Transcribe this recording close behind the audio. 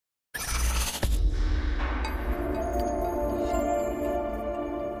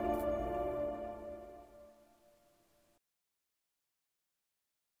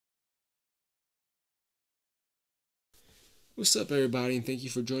What's up, everybody, and thank you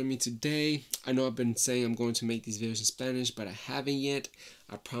for joining me today. I know I've been saying I'm going to make these videos in Spanish, but I haven't yet.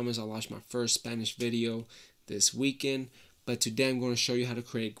 I promise I'll launch my first Spanish video this weekend, but today I'm going to show you how to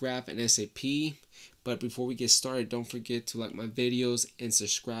create a graph in SAP. But before we get started, don't forget to like my videos and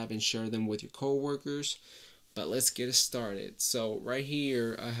subscribe and share them with your coworkers. But let's get it started. So right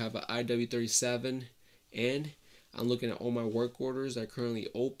here I have an IW37n, and I'm looking at all my work orders that are currently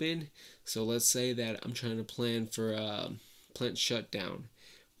open. So let's say that I'm trying to plan for plant shutdown,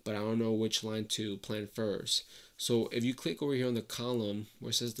 but I don't know which line to plan first. So if you click over here on the column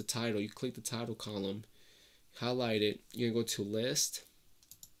where it says the title, you click the title column, highlight it, you're gonna go to list,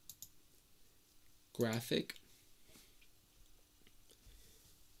 graphic,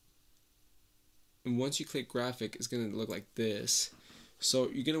 and once you click graphic, it's gonna look like this. So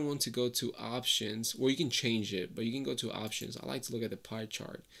you're gonna want to go to options, or you can change it, but you can go to options. I like to look at the pie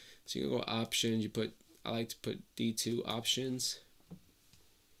chart. So you can go options, I like to put D2 options,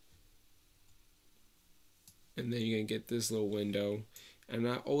 and then you're gonna get this little window. And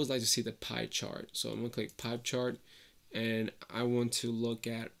I always like to see the pie chart. So I'm gonna click pie chart, and I want to look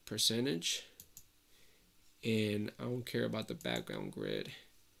at percentage, and I don't care about the background grid,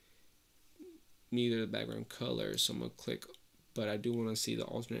 neither the background color. So I'm gonna click, but I do want to see the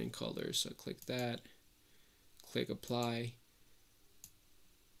alternating colors. So click that, click apply,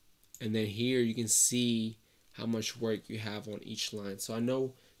 and then here you can see how much work you have on each line. So I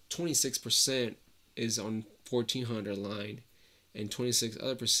know 26% is on 1400 line, and 26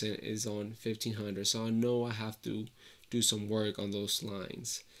 other percent is on 1500. So I know I have to do some work on those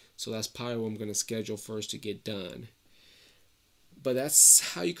lines. So that's probably what I'm going to schedule first to get done. But that's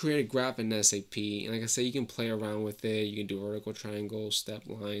how you create a graph in SAP. And like I said, you can play around with it. You can do vertical triangles, step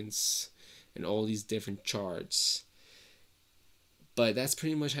lines, and all these different charts. But that's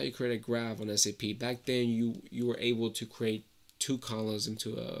pretty much how you create a graph on SAP. Back then, you were able to create two columns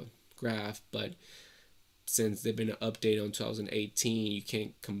into a graph, but since they've been updated on 2018, you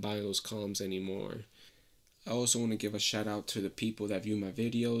can't combine those columns anymore. I also want to give a shout out to the people that view my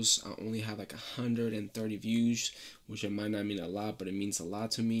videos. I only have like 130 views, which it might not mean a lot, but it means a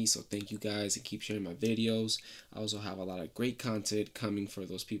lot to me. So thank you guys, and keep sharing my videos. I also have a lot of great content coming for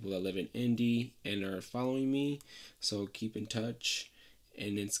those people that live in Indy and are following me. So keep in touch,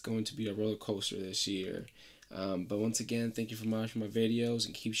 and it's going to be a roller coaster this year. But once again, thank you for watching my videos,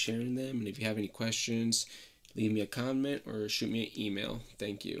 and keep sharing them. And if you have any questions, leave me a comment or shoot me an email.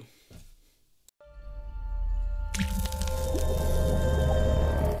 Thank you.